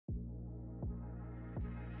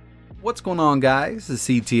What's going on, guys? This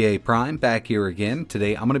is etaprime back here again.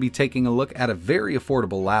 Today I'm going to be taking a look at a very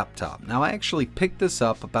affordable laptop. Now, I actually picked this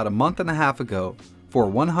up about a month and a half ago for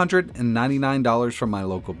 $199 from my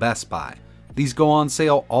local Best Buy. These go on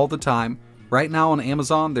sale all the time. Right now on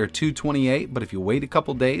Amazon they're $228, but if you wait a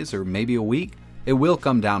couple days or maybe a week, it will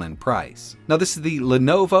come down in price. Now, this is the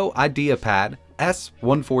Lenovo Ideapad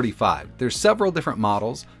S145. There's several different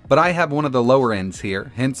models, but I have one of the lower ends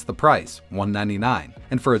here, hence the price, $199.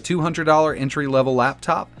 And for a $200 entry-level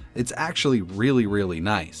laptop, it's actually really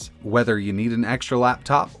nice. Whether you need an extra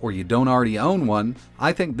laptop or you don't already own one,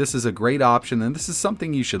 I think this is a great option and this is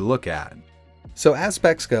something you should look at. So as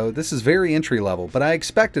specs go, this is very entry level, but I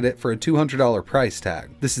expected it for a $200 price tag.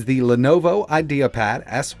 This is the Lenovo Ideapad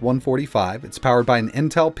S145. It's powered by an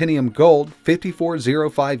Intel Pentium Gold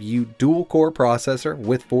 5405U dual-core processor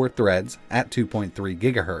with 4 threads at 2.3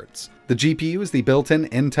 GHz. The GPU is the built-in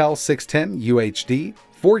Intel 610 UHD,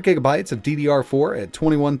 4 GB of DDR4 at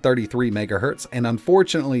 2133 MHz, and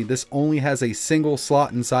unfortunately this only has a single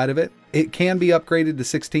slot inside of it. It can be upgraded to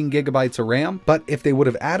 16 GB of RAM, but if they would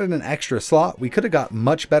have added an extra slot, we could have got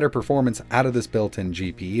much better performance out of this built-in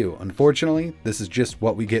GPU. Unfortunately, this is just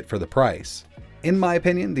what we get for the price. In my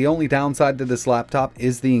opinion, the only downside to this laptop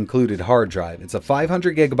is the included hard drive. It's a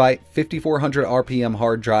 500 GB, 5400 RPM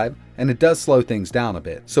hard drive, and it does slow things down a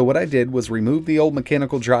bit. So what I did was remove the old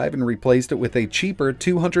mechanical drive and replaced it with a cheaper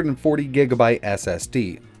 240 GB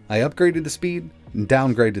SSD. I upgraded the speed and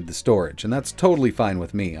downgraded the storage, and that's totally fine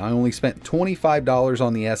with me. I only spent $25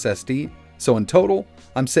 on the SSD, so in total,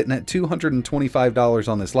 I'm sitting at $225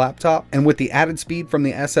 on this laptop, and with the added speed from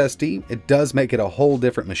the SSD, it does make it a whole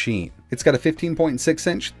different machine. It's got a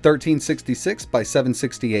 15.6-inch 1366 by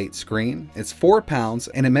 768 screen. It's 4 pounds,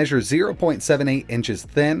 and it measures 0.78 inches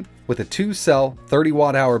thin with a 2-cell 30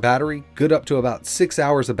 watt-hour battery, good up to about 6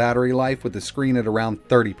 hours of battery life with the screen at around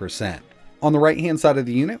 30%. On the right-hand side of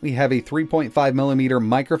the unit, we have a 3.5mm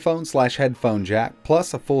microphone/headphone jack,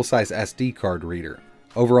 plus a full-size SD card reader.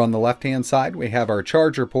 Over on the left-hand side, we have our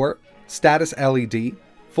charger port, status LED,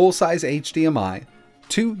 full-size HDMI,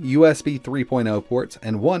 2 USB 3.0 ports,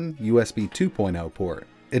 and 1 USB 2.0 port.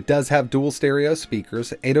 It does have dual stereo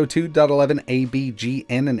speakers, 802.11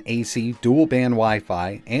 ABGN and AC dual-band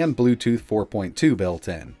Wi-Fi, and Bluetooth 4.2 built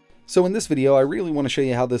in. So in this video, I really want to show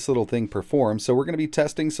you how this little thing performs. So we're going to be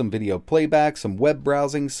testing some video playback, some web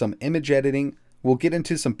browsing, some image editing. We'll get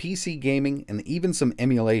into some PC gaming and even some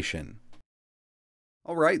emulation.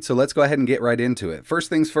 Alright, so let's go ahead and get right into it. First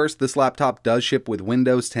things first, this laptop does ship with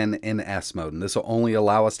Windows 10 in S mode, and this will only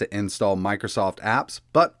allow us to install Microsoft apps,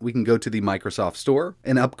 but we can go to the Microsoft Store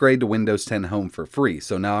and upgrade to Windows 10 Home for free.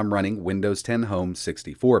 So now I'm running Windows 10 Home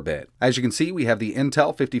 64-bit. As you can see, we have the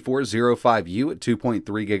Intel 5405U at 2.3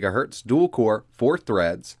 GHz, dual core, 4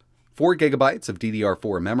 threads, 4 GB of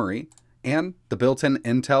DDR4 memory, and the built-in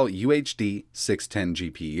Intel UHD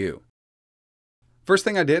 610 GPU. First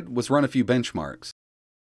thing I did was run a few benchmarks.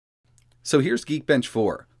 So here's Geekbench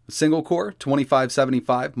 4, single core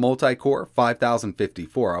 2575, multi-core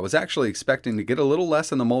 5054. I was actually expecting to get a little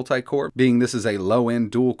less in the multi-core, being this is a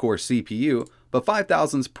low-end dual-core CPU, but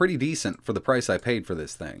 5000 is pretty decent for the price I paid for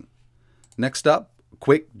this thing. Next up,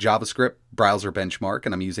 quick JavaScript browser benchmark,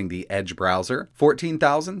 and I'm using the Edge browser,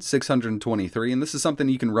 14,623, and this is something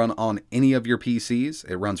you can run on any of your PCs.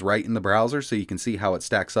 It runs right in the browser, so you can see how it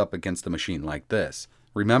stacks up against a machine like this.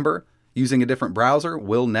 Remember, using a different browser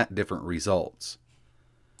will net different results.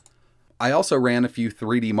 I also ran a few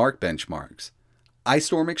 3D Mark benchmarks.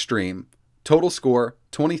 iStorm Extreme, total score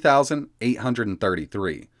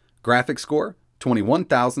 20,833, graphics score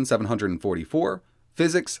 21,744,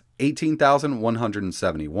 physics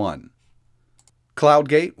 18,171.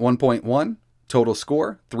 CloudGate 1.1, total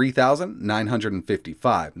score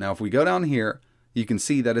 3,955. Now if we go down here, you can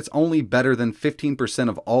see that it's only better than 15%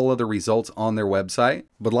 of all other results on their website.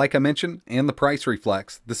 But like I mentioned, and the price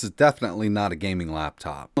reflects, this is definitely not a gaming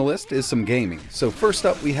laptop. On the list is some gaming. So first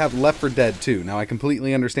up, we have Left 4 Dead 2. Now I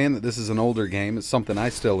completely understand that this is an older game. It's something I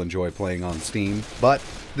still enjoy playing on Steam. But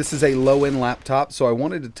this is a low-end laptop, so I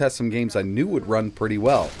wanted to test some games I knew would run pretty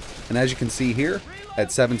well. And as you can see here, at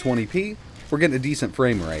 720p, we're getting a decent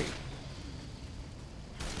frame rate.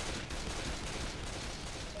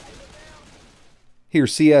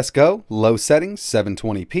 Here's CSGO, low settings,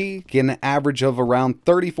 720p, getting an average of around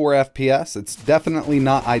 34 FPS. It's definitely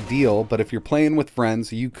not ideal, but if you're playing with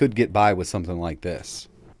friends, you could get by with something like this.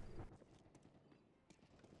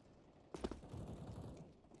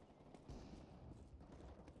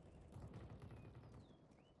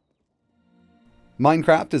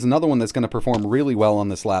 Minecraft is another one that's going to perform really well on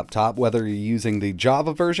this laptop, whether you're using the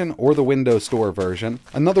Java version or the Windows Store version.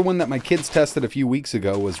 Another one that my kids tested a few weeks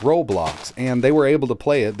ago was Roblox, and they were able to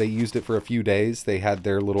play it. They used it for a few days. They had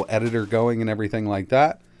their little editor going and everything like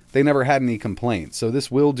that. They never had any complaints, so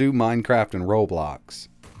this will do Minecraft and Roblox.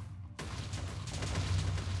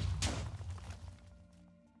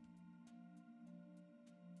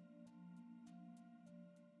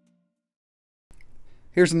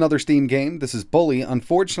 Here's another Steam game. This is Bully.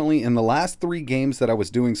 Unfortunately, in the last 3 games that I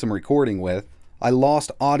was doing some recording with, I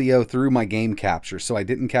lost audio through my game capture, so I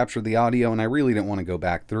didn't capture the audio and I really didn't want to go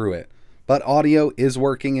back through it. But audio is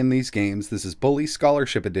working in these games. This is Bully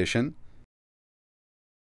Scholarship Edition.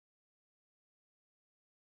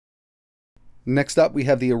 Next up, we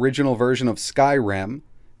have the original version of Skyrim,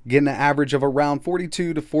 getting an average of around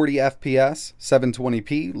 42 to 40 FPS,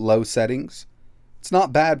 720p, low settings. It's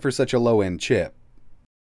not bad for such a low-end chip.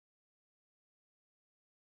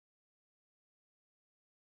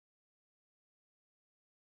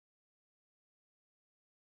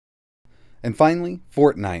 And finally,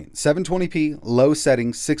 FOrtnite, 720p, low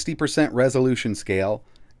settings, 60% resolution scale,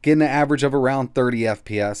 getting an average of around 30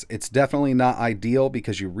 FPS. It's definitely not ideal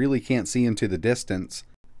because you really can't see into the distance.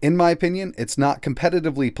 In my opinion, it's not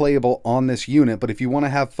competitively playable on this unit, but if you want to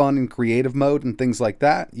have fun in creative mode and things like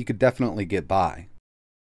that, you could definitely get by.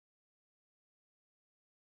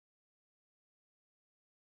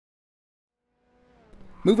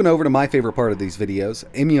 Moving over to my favorite part of these videos,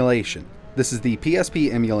 emulation. This is the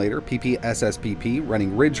PSP emulator, PPSSPP,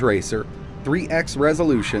 running Ridge Racer, 3x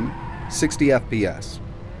resolution, 60 FPS.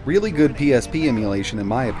 Really good PSP emulation in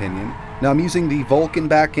my opinion. Now I'm using the Vulkan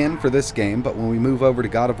backend for this game, but when we move over to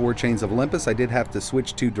God of War Chains of Olympus, I did have to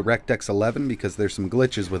switch to DirectX 11 because there's some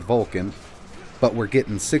glitches with Vulkan. But we're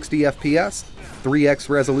getting 60 FPS, 3x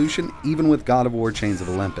resolution, even with God of War Chains of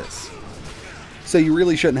Olympus. So you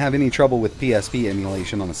really shouldn't have any trouble with PSP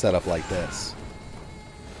emulation on a setup like this.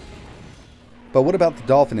 But what about the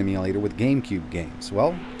Dolphin emulator with Gamecube games?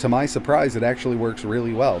 Well, to my surprise, it actually works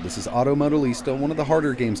really well. This is Auto Modellista, one of the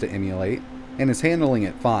harder games to emulate, and is handling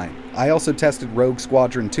it fine. I also tested Rogue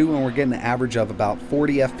Squadron 2, and we're getting an average of about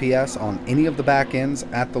 40 FPS on any of the back ends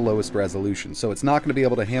at the lowest resolution, so it's not going to be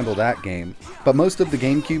able to handle that game. But most of the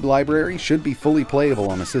Gamecube library should be fully playable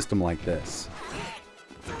on a system like this.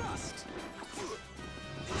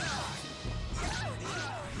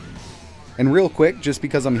 And real quick, just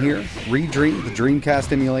because I'm here, Redream, the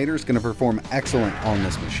Dreamcast emulator, is going to perform excellent on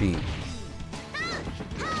this machine.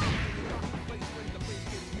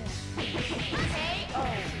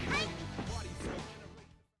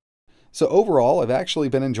 So overall, I've actually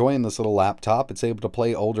been enjoying this little laptop. It's able to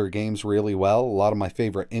play older games really well, a lot of my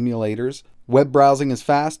favorite emulators. Web browsing is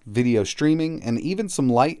fast, video streaming, and even some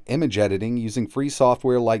light image editing using free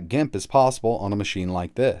software like GIMP is possible on a machine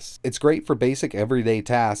like this. It's great for basic everyday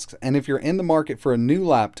tasks, and if you're in the market for a new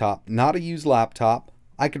laptop, not a used laptop,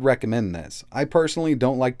 I could recommend this. I personally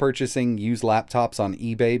don't like purchasing used laptops on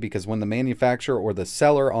eBay because when the manufacturer or the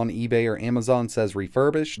seller on eBay or Amazon says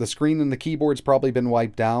refurbished, the screen and the keyboard's probably been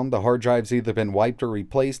wiped down, the hard drive's either been wiped or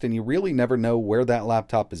replaced, and you really never know where that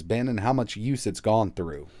laptop has been and how much use it's gone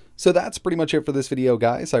through. So that's pretty much it for this video,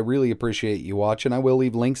 guys. I really appreciate you watching. I will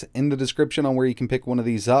leave links in the description on where you can pick one of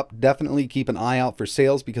these up. Definitely keep an eye out for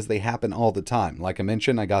sales because they happen all the time. Like I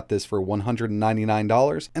mentioned, I got this for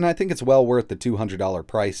 $199, and I think it's well worth the $200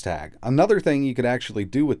 price tag. Another thing you could actually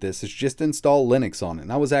do with this is just install Linux on it.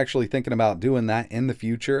 And I was actually thinking about doing that in the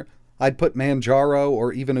future. I'd put Manjaro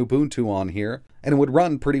or even Ubuntu on here, and it would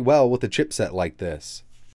run pretty well with a chipset like this.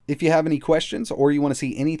 If you have any questions or you want to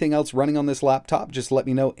see anything else running on this laptop, just let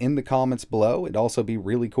me know in the comments below. It'd also be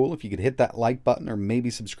really cool if you could hit that like button or maybe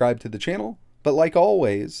subscribe to the channel. But like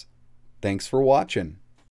always, thanks for watching.